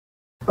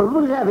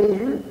Vous avez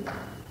vu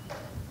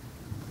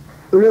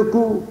le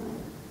cours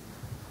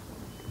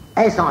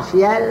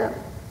essentiel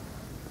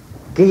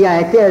qui a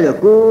été le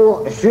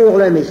cours sur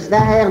le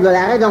mystère de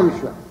la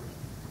rédemption.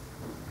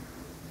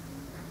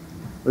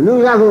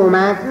 Nous avons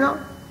maintenant,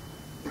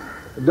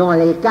 dans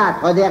les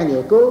 4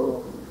 derniers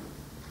cours,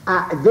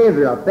 à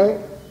développer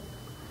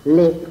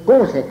les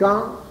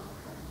conséquences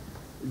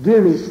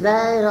du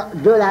mystère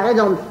de la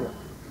rédemption.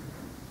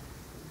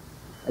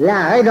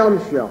 La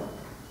rédemption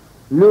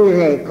nous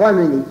est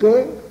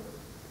communiquée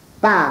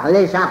par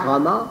les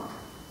sacrements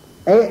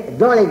et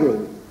dans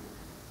l'Église.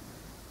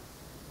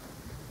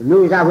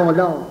 Nous avons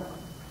donc,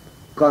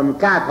 comme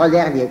 4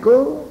 derniers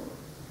cours,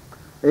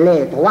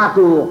 les 3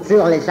 cours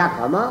sur les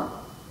sacrements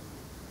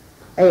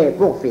et,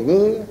 pour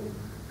finir,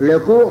 le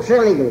cours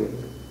sur l'Église.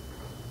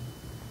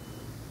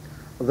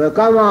 Je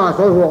commence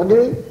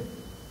aujourd'hui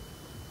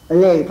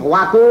les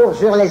 3 cours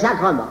sur les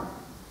sacrements.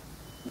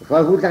 Je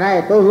vous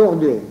traite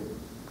aujourd'hui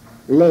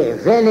les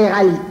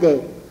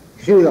généralités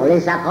sur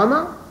les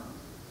sacrements,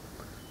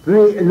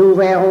 puis nous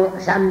verrons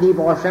samedi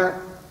prochain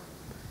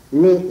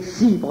les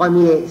 6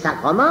 premiers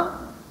sacrements,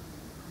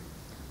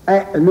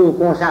 et nous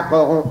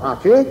consacrerons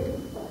ensuite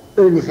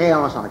une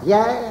séance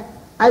entière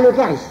à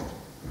l'Eucharistie.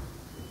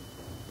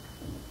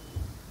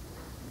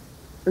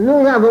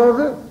 Nous avons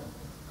vu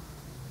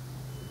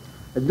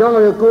dans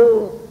le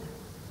cours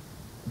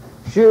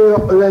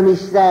sur le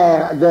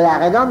mystère de la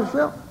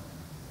rédemption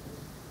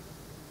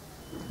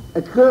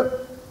que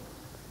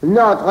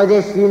notre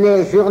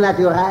destinée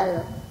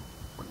surnaturelle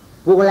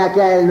pour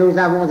laquelle nous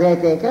avons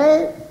été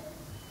créés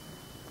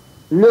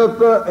ne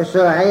peut se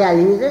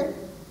réaliser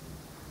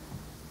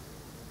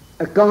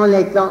qu'en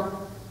étant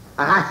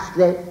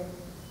rachetés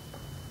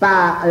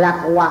par la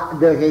croix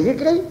de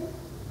Jésus-Christ,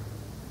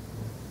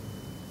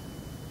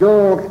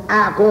 donc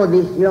à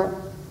condition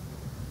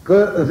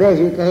que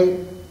Jésus-Christ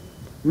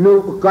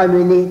nous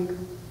communique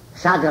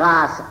sa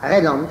grâce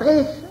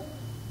rédemptrice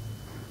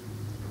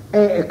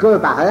et que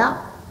par là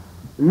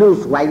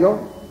nous soyons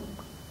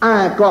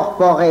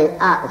incorporés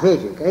à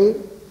Jésus-Christ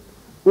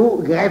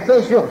ou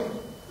greffés sur lui.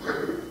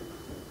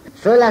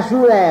 Cela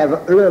soulève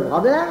le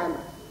problème: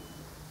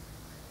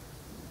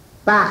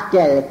 par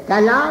quel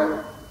canal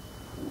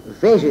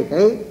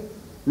Jésus-Christ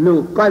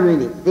nous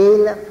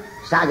communique-t-il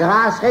sa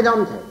grâce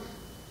rédemptrice?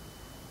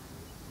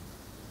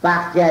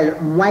 Par quel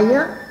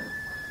moyen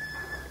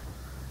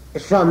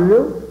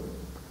sommes-nous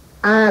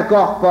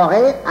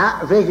incorporés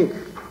à Jésus-Christ?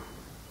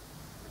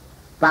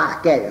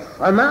 Par quel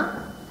chemin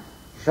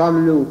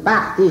sommes-nous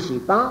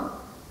participants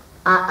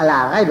à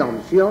la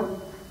rédemption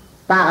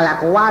par la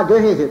croix de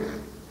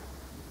Jésus-Christ?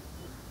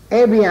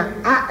 Eh bien,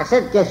 à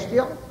cette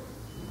question,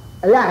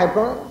 la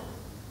réponse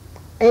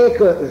est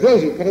que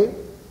Jésus-Christ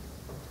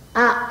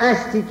a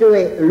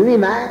institué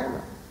lui-même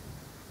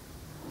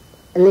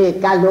les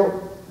canaux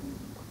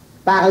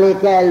par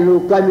lesquels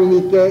nous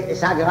communiquer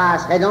sa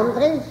grâce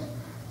rédemptrice,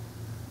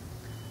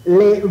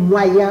 les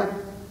moyens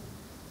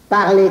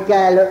par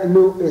lesquels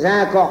nous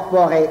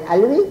incorporer à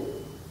lui.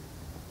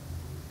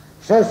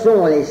 Ce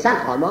sont les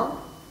sacrements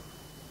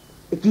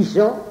qui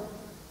sont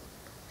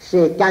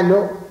ces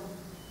canaux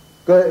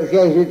que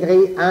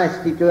Jésus-Christ a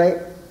institués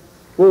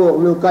pour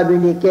nous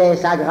communiquer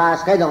sa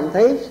grâce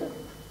rédemptrice,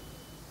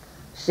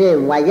 ces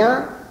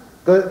moyens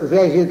que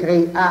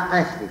Jésus-Christ a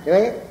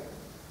institués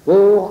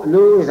pour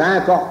nous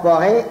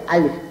incorporer à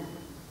lui.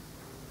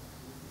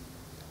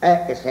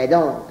 Et c'est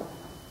donc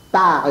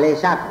par les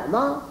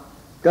sacrements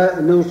que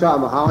nous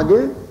sommes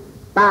rendus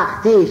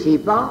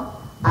participants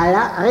à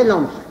la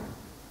rédemption.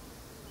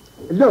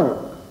 Donc,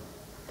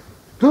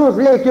 toute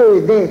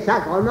l'étude des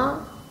sacrements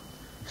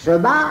se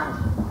base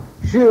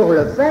sur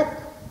le fait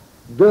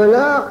de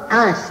leur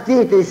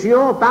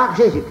institution par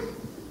Jésus-Christ.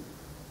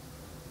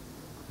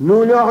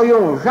 Nous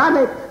n'aurions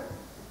jamais pu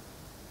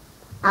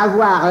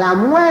avoir la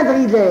moindre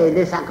idée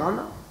des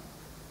sacrements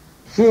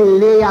s'il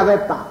n'y avait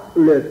pas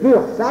le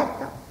pur fait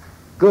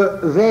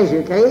que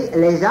Jésus-Christ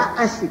les a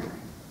institués.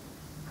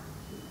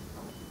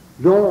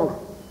 Donc,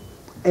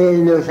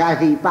 il ne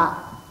s'agit pas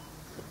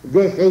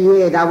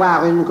d'essayer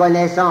d'avoir une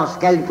connaissance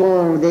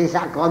quelconque des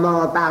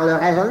sacrements par le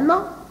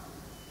raisonnement.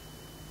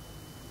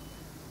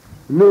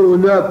 Nous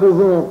ne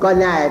pouvons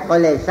connaître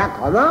les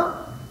sacrements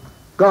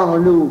qu'en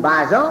nous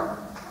basant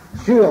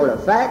sur le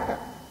fait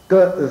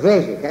que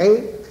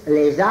Jésus-Christ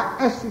les a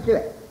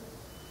institués.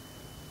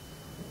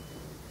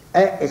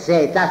 Et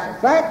c'est à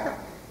ce fait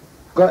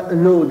que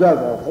nous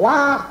devons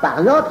croire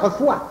par notre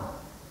foi.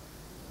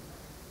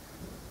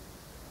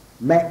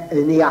 Mais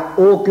il n'y a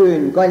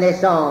aucune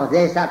connaissance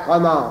des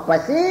sacrements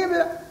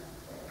possible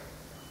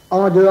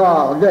en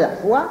dehors de la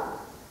foi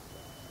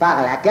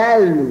par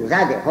laquelle nous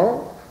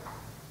adhérons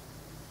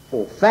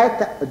au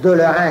fait de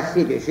leur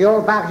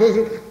institution par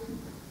Jésus-Christ.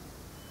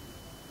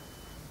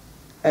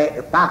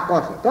 Et par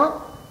conséquent,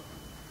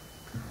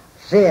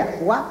 c'est la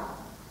foi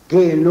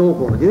qui nous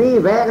conduit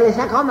vers les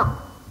sacrements.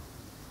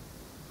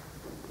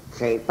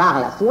 C'est par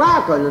la foi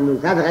que nous nous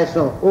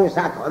adressons aux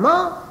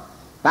sacrements,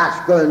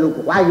 parce que nous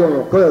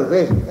croyons que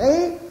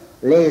Jésus-Christ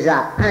les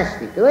a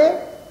institués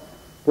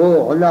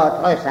pour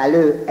notre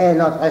salut et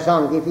notre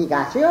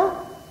sanctification,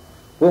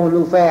 pour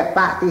nous faire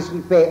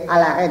participer à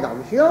la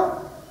rédemption,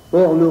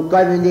 pour nous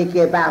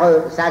communiquer par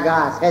eux sa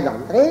grâce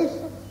rédemptrice,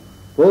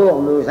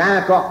 pour nous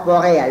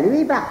incorporer à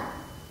lui par.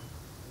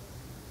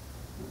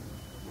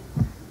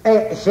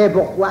 Et c'est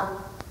pourquoi,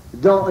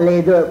 dans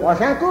les 2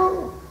 prochains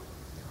cours,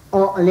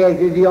 en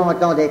étudiant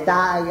en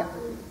détail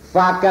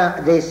chacun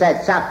des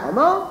 7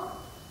 sacrements,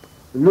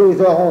 nous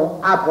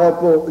aurons à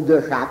propos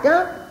de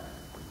chacun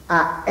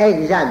à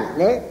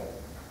examiner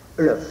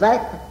le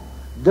fait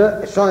de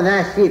son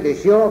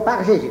institution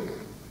par Jésus-Christ.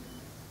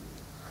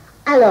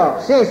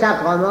 Alors, ces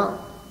sacrements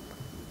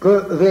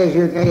que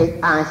Jésus-Christ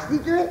a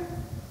institués,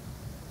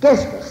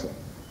 qu'est-ce que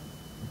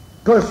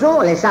c'est? Que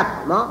sont les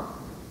sacrements?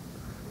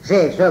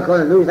 C'est ce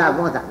que nous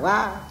avons à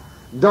voir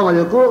dans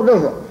le cours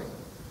d'aujourd'hui.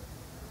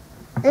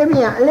 Eh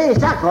bien, les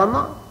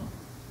sacrements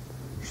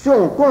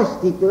sont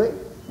constitués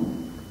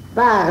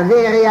par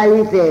des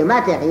réalités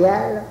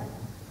matérielles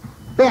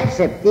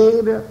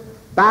perceptibles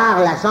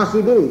par la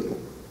sensibilité.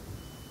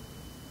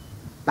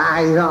 Par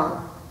exemple,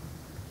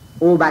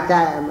 au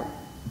baptême,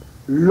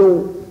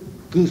 l'eau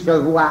qui se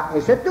voit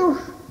et se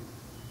touche,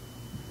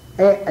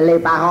 et les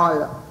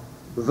paroles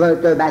 « Je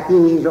te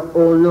baptise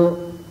au nom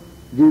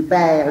du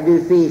Père, du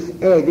Fils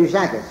et du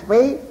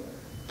Saint-Esprit »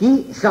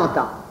 qui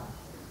s'entendent.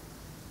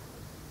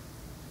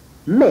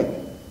 Mais,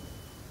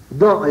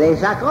 dans les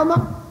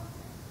sacrements,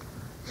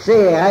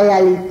 ces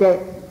réalités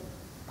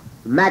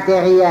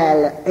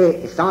matérielles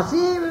et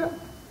sensibles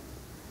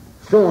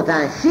sont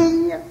un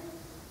signe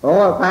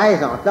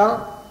représentant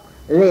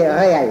les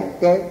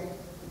réalités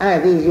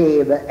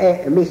invisibles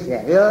et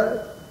mystérieuses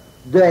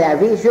de la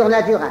vie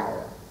surnaturelle.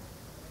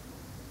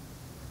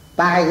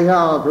 Par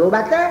exemple, au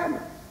baptême,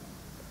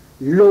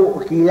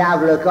 l'eau qui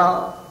lave le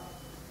corps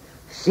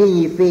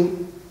signifie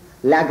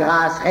la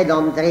grâce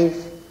rédemptrice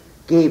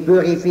qui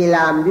purifie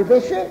l'âme du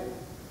péché.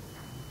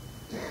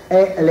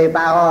 Et les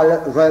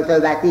paroles « Je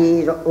te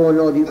baptise au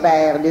nom du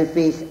Père, du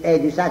Fils et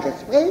du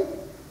Saint-Esprit »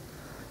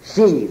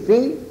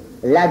 signifient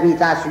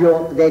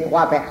l'habitation des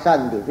 3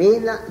 personnes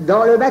divines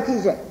dans le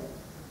baptisé.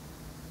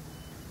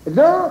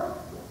 Donc,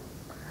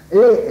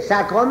 les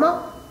sacrements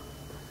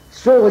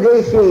sont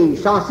des signes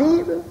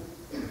sensibles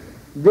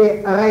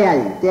des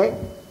réalités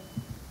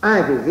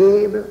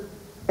invisibles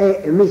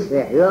et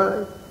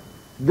mystérieuses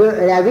de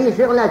la vie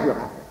surnaturelle.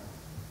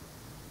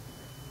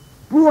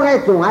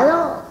 Pourrait-on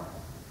alors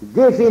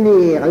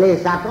définir les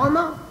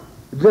sacrements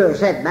de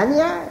cette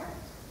manière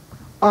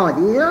en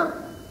disant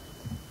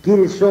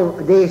qu'ils sont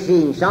des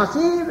signes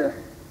sensibles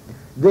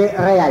des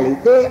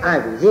réalités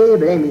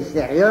invisibles et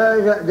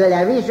mystérieuses de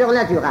la vie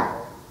surnaturelle?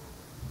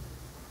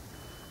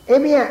 Eh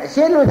bien,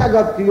 si nous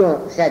adoptions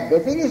cette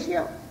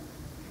définition,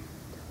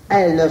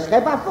 elle ne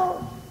serait pas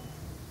fausse,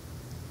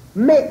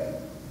 mais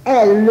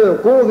elle ne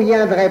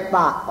conviendrait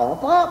pas en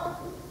propre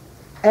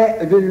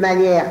et d'une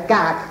manière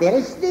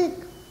caractéristique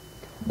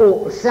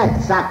aux 7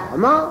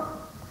 sacrements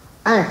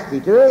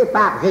institués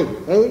par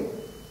Jésus-Christ,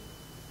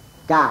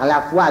 car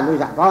la foi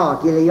nous apprend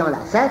qu'il y en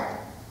a 7,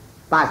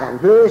 pas un de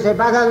plus et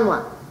pas un de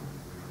moins.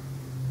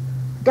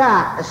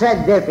 Car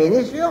cette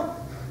définition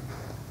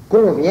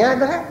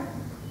conviendrait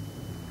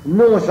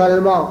non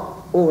seulement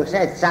aux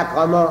 7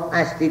 sacrements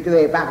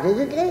institués par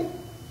Jésus-Christ,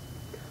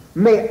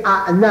 mais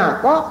à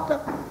n'importe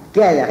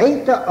quel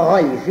rite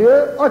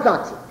religieux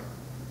authentique.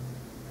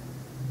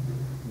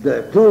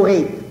 De tout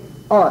rite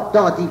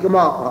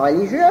authentiquement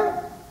religieux,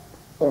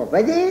 on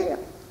peut dire,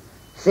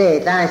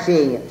 c'est un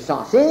signe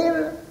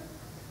sensible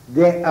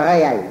des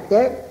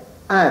réalités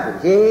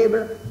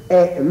invisibles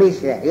et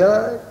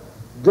mystérieuses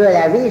de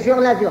la vie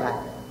surnaturelle.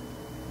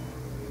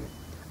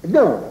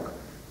 Donc,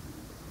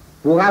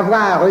 pour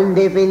avoir une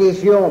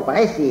définition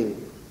précise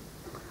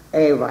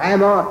et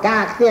vraiment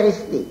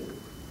caractéristique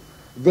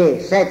des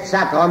 7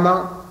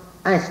 sacrements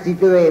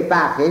institués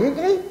par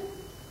Jésus-Christ,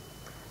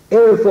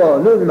 il faut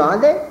nous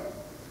demander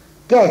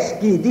qu'est-ce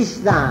qui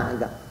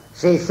distingue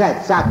ces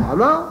 7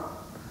 sacrements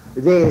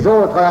des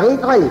autres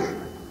rites religieux.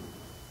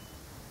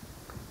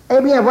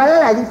 Eh bien, voilà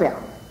la différence.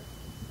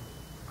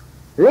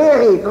 Les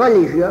rites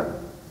religieux,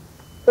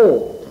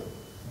 autres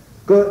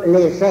que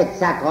les 7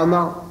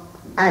 sacrements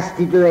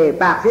institués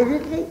par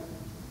Jésus-Christ,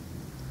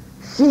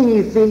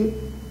 signifient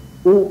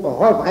ou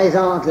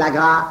représentent la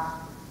grâce,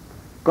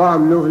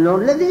 comme nous venons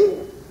de le dire,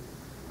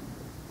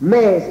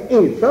 mais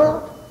ils sont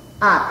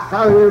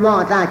absolument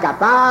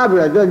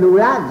incapables de nous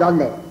la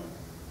donner.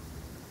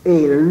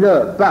 Ils ne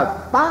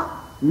peuvent pas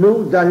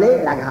nous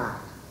donner la grâce.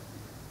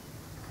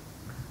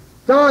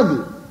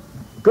 Tandis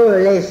que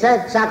les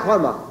 7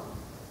 sacrements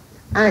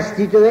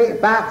institués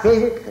par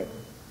Jésus-Christ,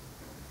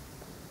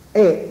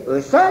 et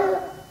eux seuls,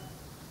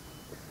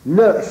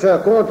 ne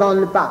se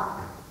contentent pas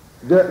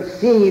de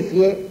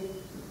signifier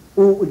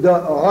ou de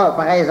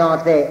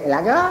représenter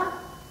la grâce,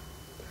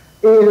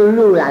 ils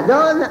nous la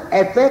donnent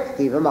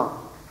effectivement.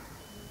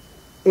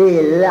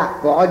 Ils la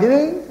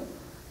produisent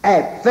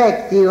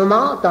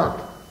effectivement en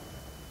tout.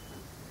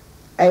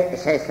 Et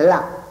c'est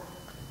cela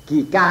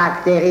qui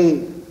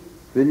caractérise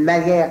d'une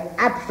manière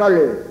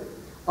absolue,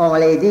 en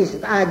les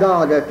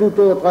distinguant de tout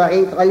autre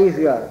rite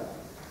religieux,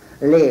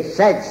 les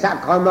 7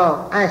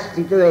 sacrements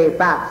institués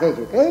par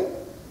Jésus-Christ,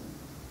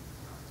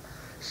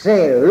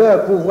 c'est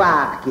le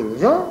pouvoir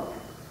qu'ils ont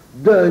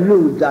de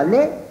nous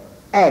donner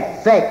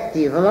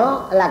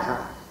effectivement la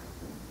grâce.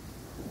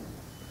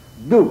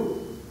 D'où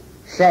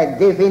cette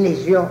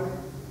définition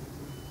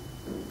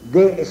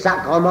des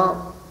sacrements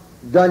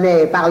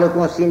donnée par le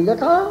Concile de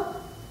Trente.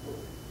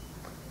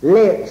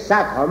 Les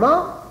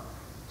sacrements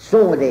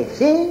sont des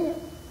signes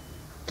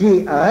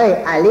qui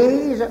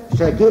réalisent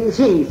ce qu'ils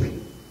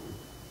signifient.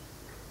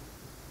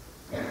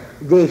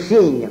 Des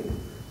signes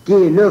qui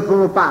ne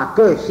font pas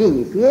que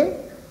signifier,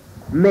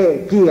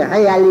 mais qui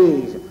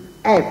réalisent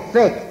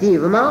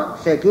effectivement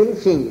ce qu'ils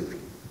signifient.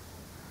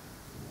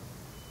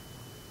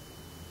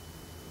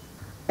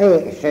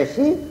 Et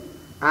ceci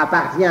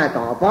appartient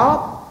en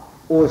propre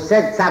aux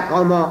 7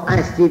 sacrements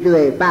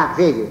institués par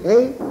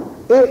Jésus-Christ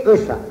et eux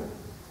seuls.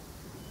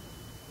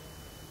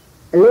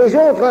 Les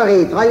autres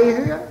rites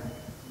religieux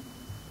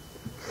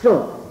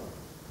sont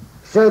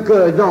ce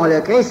que dans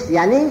le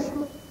christianisme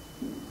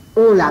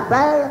on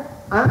appelle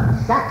un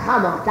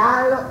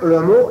sacramental.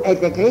 Le mot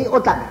est écrit au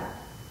tableau.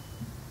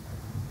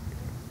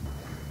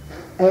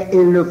 Et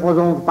il ne faut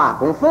donc pas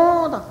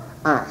confondre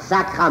un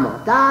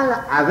sacramental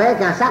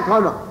avec un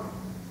sacrement.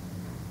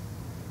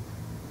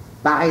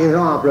 Par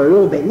exemple,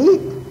 l'eau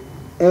bénite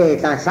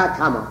est un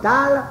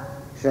sacramental,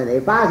 ce n'est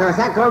pas un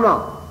sacrement.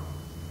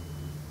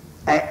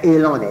 Et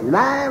il en est de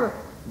même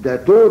de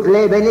toutes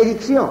les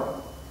bénédictions.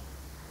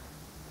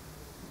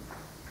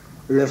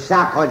 Le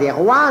sacre des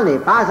rois n'est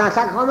pas un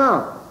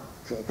sacrement,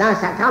 c'est un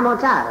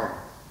sacramental.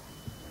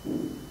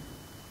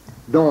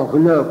 Donc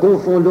ne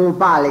confondons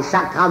pas les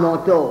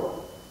sacramentaux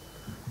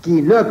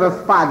qui ne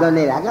peuvent pas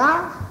donner la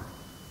grâce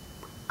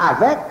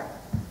avec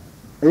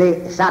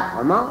les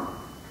sacrements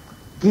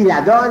qui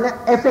la donnent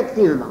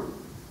effectivement.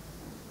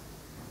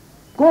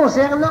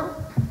 Concernant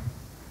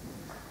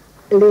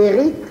les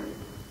rites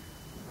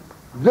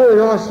de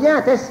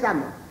l'Ancien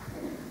Testament,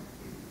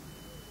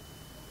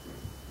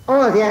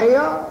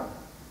 antérieurs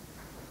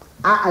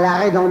à la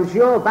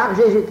rédemption par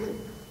Jésus-Christ,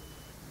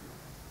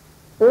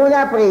 on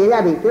a pris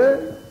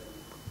l'habitude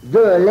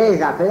de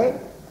les appeler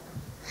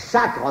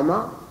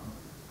sacrements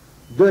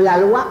de la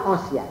loi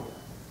ancienne.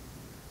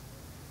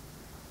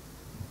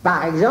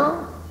 Par exemple,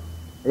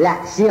 la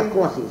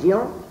circoncision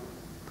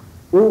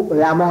ou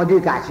la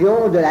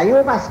mendication de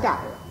l'agneau pascal.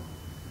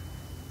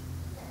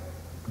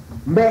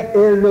 Mais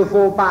il ne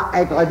faut pas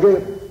être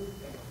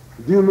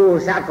du mot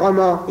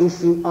sacrement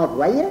ici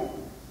employé.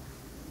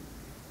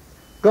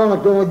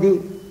 Quand on dit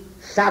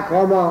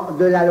sacrement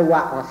de la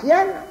loi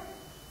ancienne,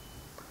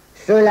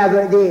 cela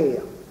veut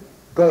dire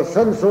que ce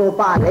ne sont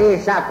pas les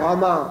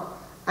sacrements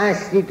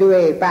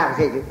institués par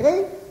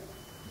Jésus-Christ,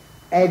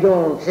 et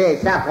donc ces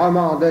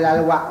sacrements de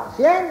la loi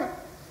ancienne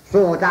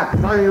sont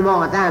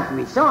absolument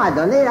impuissants à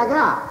donner la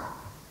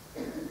grâce.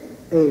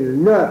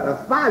 Ils ne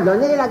peuvent pas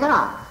donner la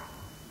grâce.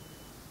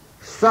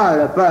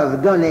 Seuls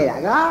peuvent donner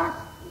la grâce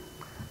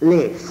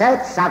les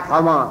 7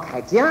 sacrements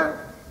chrétiens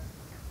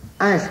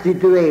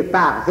institués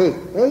par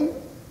Jésus-Christ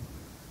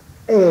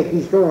et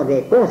qui sont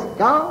des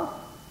conséquences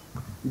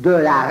de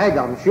la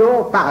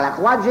rédemption par la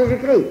croix de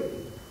Jésus-Christ.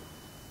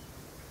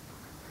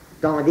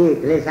 Tandis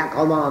que les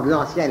sacrements de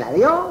l'Ancienne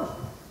Alliance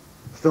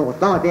sont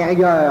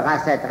antérieurs à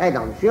cette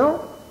rédemption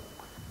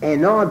et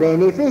n'en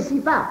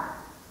bénéficient pas.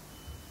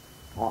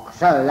 Or,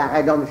 seule la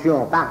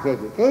rédemption par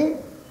Jésus-Christ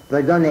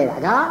peut donner la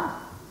grâce,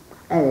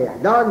 elle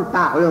la donne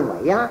par le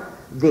moyen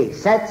des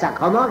 7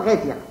 sacrements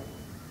chrétiens.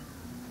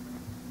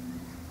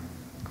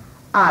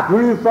 À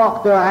plus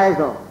forte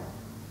raison,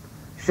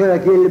 ce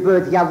qu'il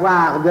peut y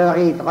avoir de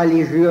rites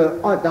religieux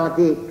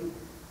authentiques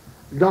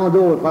dans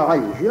d'autres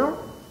religions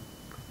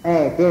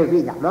est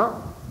évidemment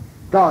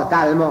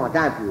totalement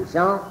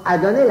impuissant à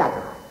donner la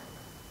grâce.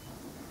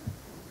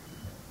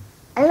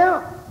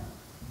 Alors,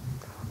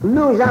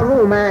 nous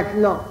avons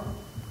maintenant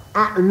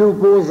à nous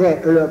poser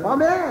le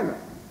problème: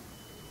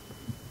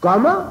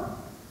 comment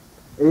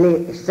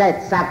les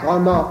 7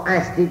 sacrements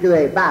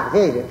institués par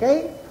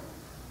Jésus-Christ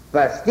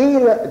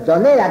peuvent-ils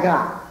donner la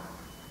grâce?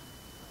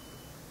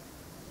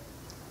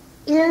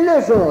 Ils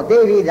ne sont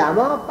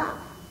évidemment pas,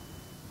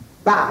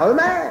 par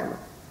eux-mêmes,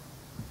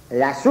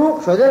 la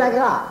source de la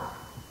grâce.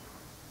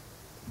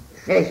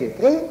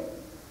 Jésus-Christ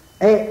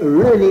est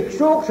l'unique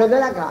source de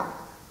la grâce.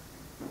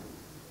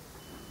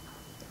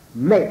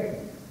 Mais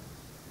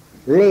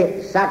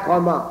les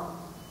sacrements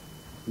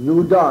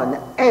nous donnent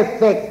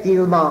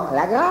effectivement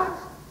la grâce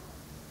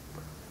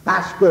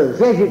parce que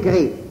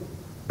Jésus-Christ,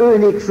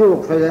 unique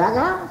source de la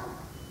grâce,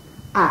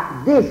 a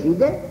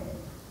décidé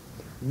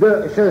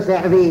de se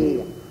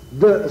servir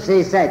de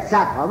ces 7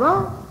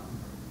 sacrements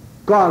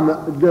comme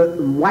de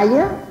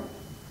moyens,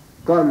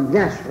 comme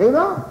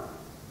d'instruments,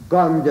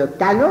 comme de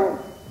canaux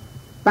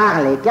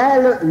par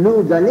lesquels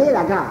nous donner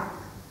la grâce.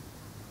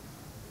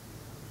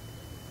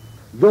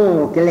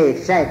 Donc les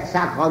 7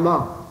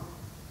 sacrements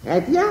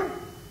chrétiens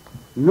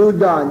nous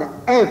donnent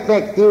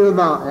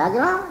effectivement la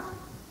grâce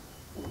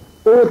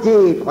au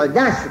titre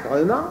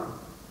d'instruments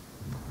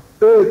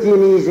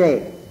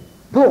utilisés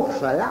pour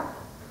cela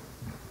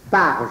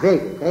par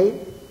Jésus-Christ,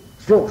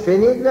 source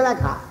unique de la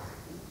grâce.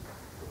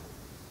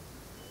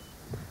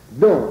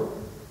 Donc,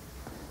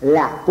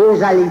 la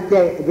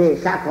causalité des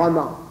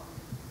sacrements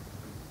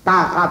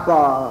par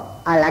rapport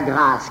à la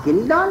grâce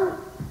qu'il donne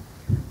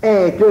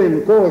est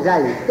une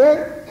causalité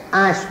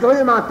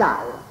instrumentale.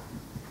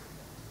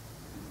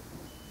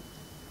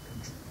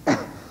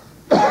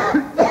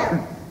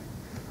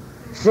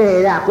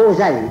 C'est la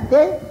causalité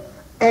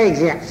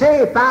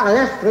exercée par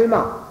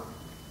l'instrument.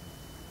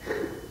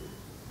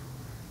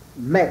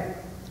 Mais,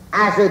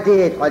 à ce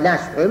titre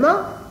d'instrument,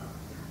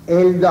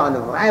 il donne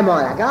vraiment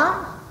la grâce,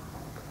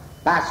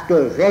 parce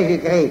que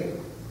Jésus-Christ,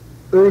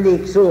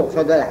 unique source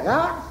de la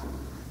grâce,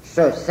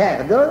 se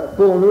sert d'eux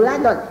pour nous la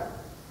donner.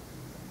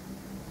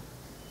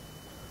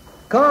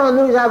 Quand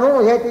nous avons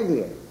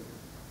étudié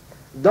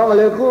dans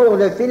le cours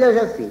de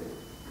philosophie,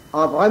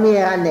 en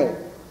première année,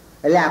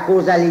 la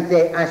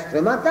causalité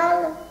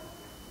instrumentale,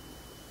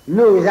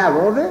 nous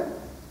avons vu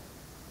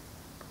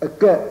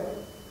que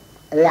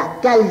la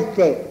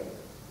qualité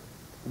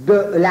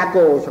de la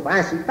cause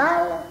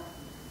principale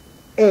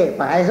est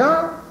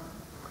présente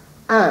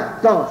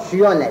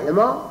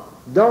intentionnellement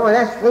dans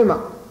l'instrument.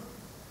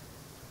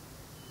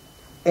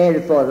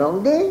 Il faut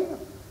donc dire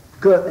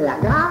que la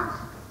grâce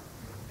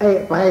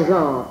est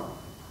présente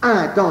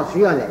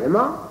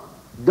intentionnellement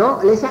dans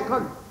les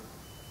sacrements,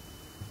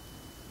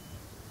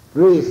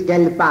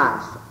 puisqu'elle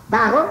passe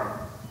par eux,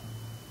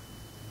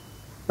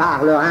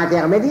 par leur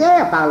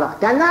intermédiaire, par leur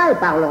canal,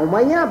 par leurs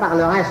moyens, par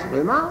leur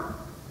instrument,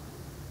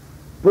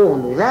 pour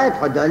nous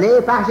être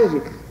donnée par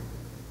Jésus-Christ.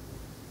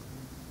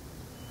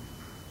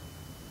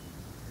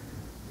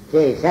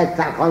 Ces 7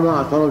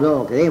 sacrements sont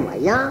donc les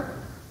moyens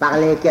par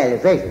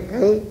lesquels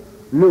Jésus-Christ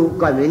nous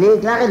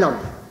communique la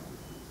rédemption.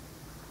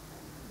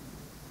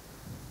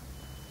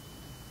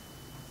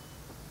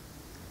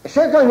 Ce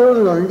que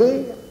nous venons de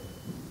dire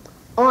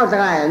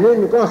entraîne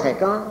une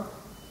conséquence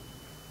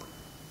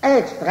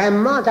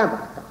extrêmement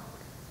importante.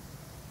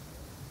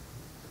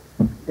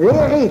 Les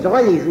rites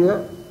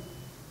religieux,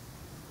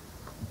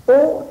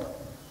 autres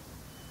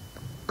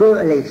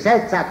que les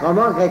 7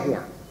 sacrements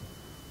chrétiens,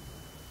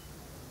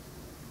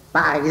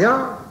 par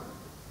exemple,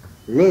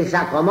 les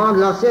sacrements de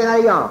l'Ancienne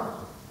Alliance,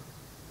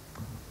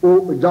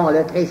 ou dans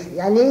le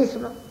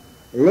christianisme,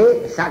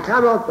 les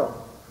sacramentaux,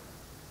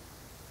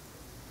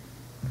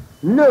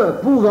 ne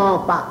pouvant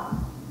pas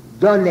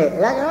donner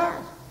la grâce,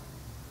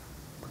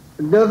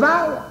 ne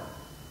valent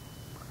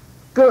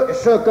que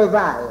ce que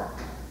valent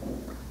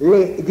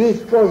les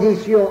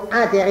dispositions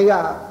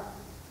intérieures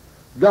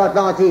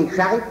d'authentique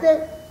charité,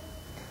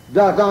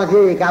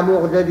 d'authentique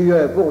amour de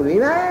Dieu pour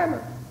lui-même,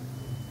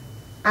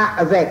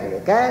 avec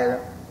lesquels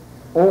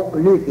on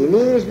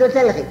utilise de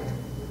tels rites.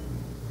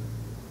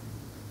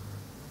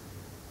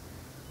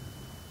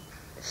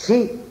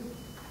 Si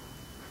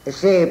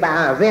c'est par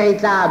un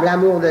véritable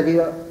amour de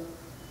Dieu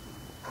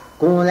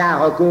qu'on a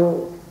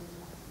recours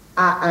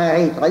à un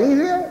rite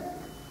religieux,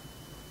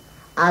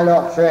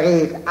 alors ce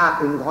rite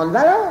a une grande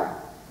valeur,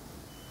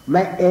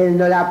 mais il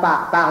ne l'a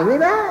pas par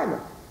lui-même,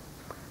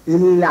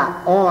 il l'a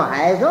en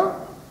raison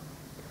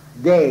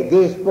des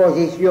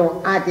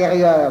dispositions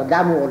intérieures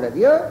d'amour de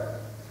Dieu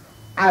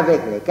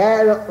avec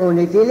lesquelles on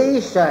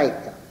utilise ce rite.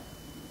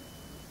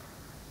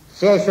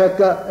 C'est ce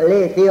que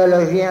les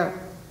théologiens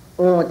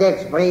ont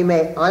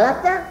exprimé en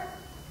latin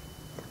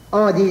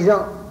en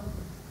disant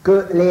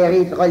que les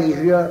rites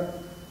religieux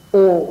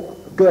ou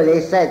que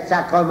les 7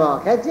 sacrements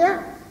chrétiens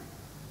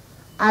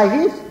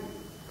agissent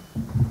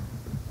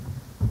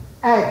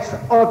ex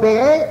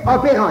opere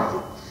operantis.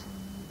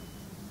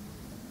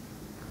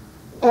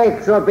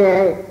 Ex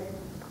opere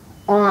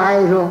en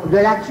raison de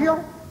l'action,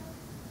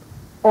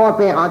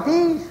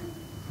 operantis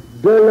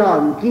de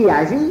l'homme qui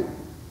agit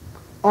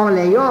en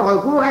ayant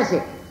recours à ces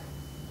rites.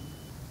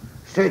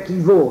 Ce qui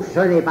vaut, ce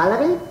n'est pas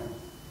le rite,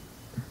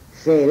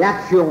 c'est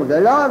l'action de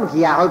l'homme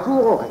qui a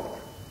recours au rite.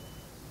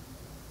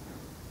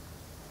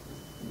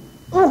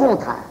 Au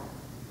contraire,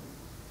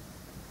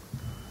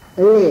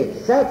 les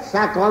 7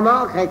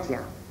 sacrements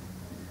chrétiens,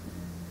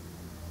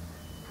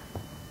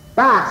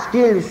 parce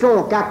qu'ils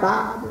sont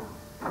capables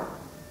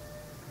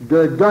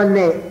de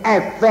donner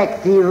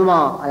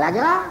effectivement la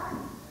grâce,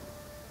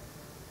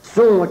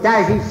 sont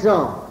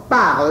agissants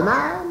par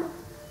eux-mêmes,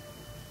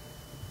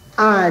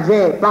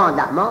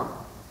 indépendamment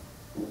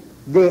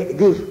des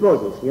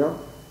dispositions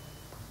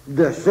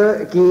de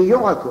ceux qui y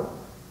ont recours.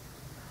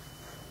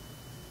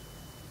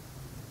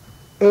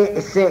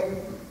 Et c'est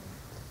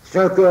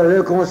ce que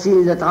le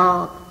Concile de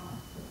Trente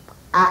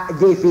a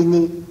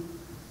défini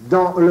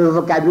dans le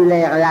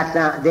vocabulaire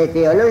latin des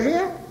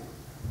théologiens,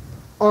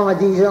 en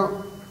disant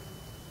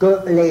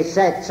que les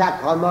 7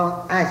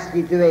 sacrements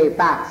institués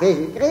par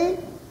Jésus-Christ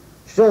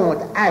sont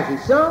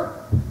agissants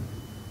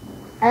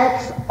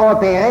ex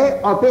opere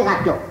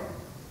operato.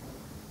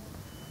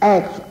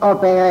 Ex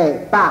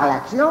opere par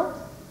l'action,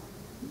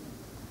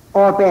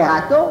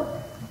 operato,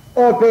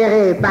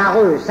 opéré par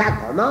eux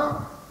sacrements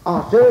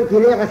en ceux qui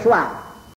les reçoivent.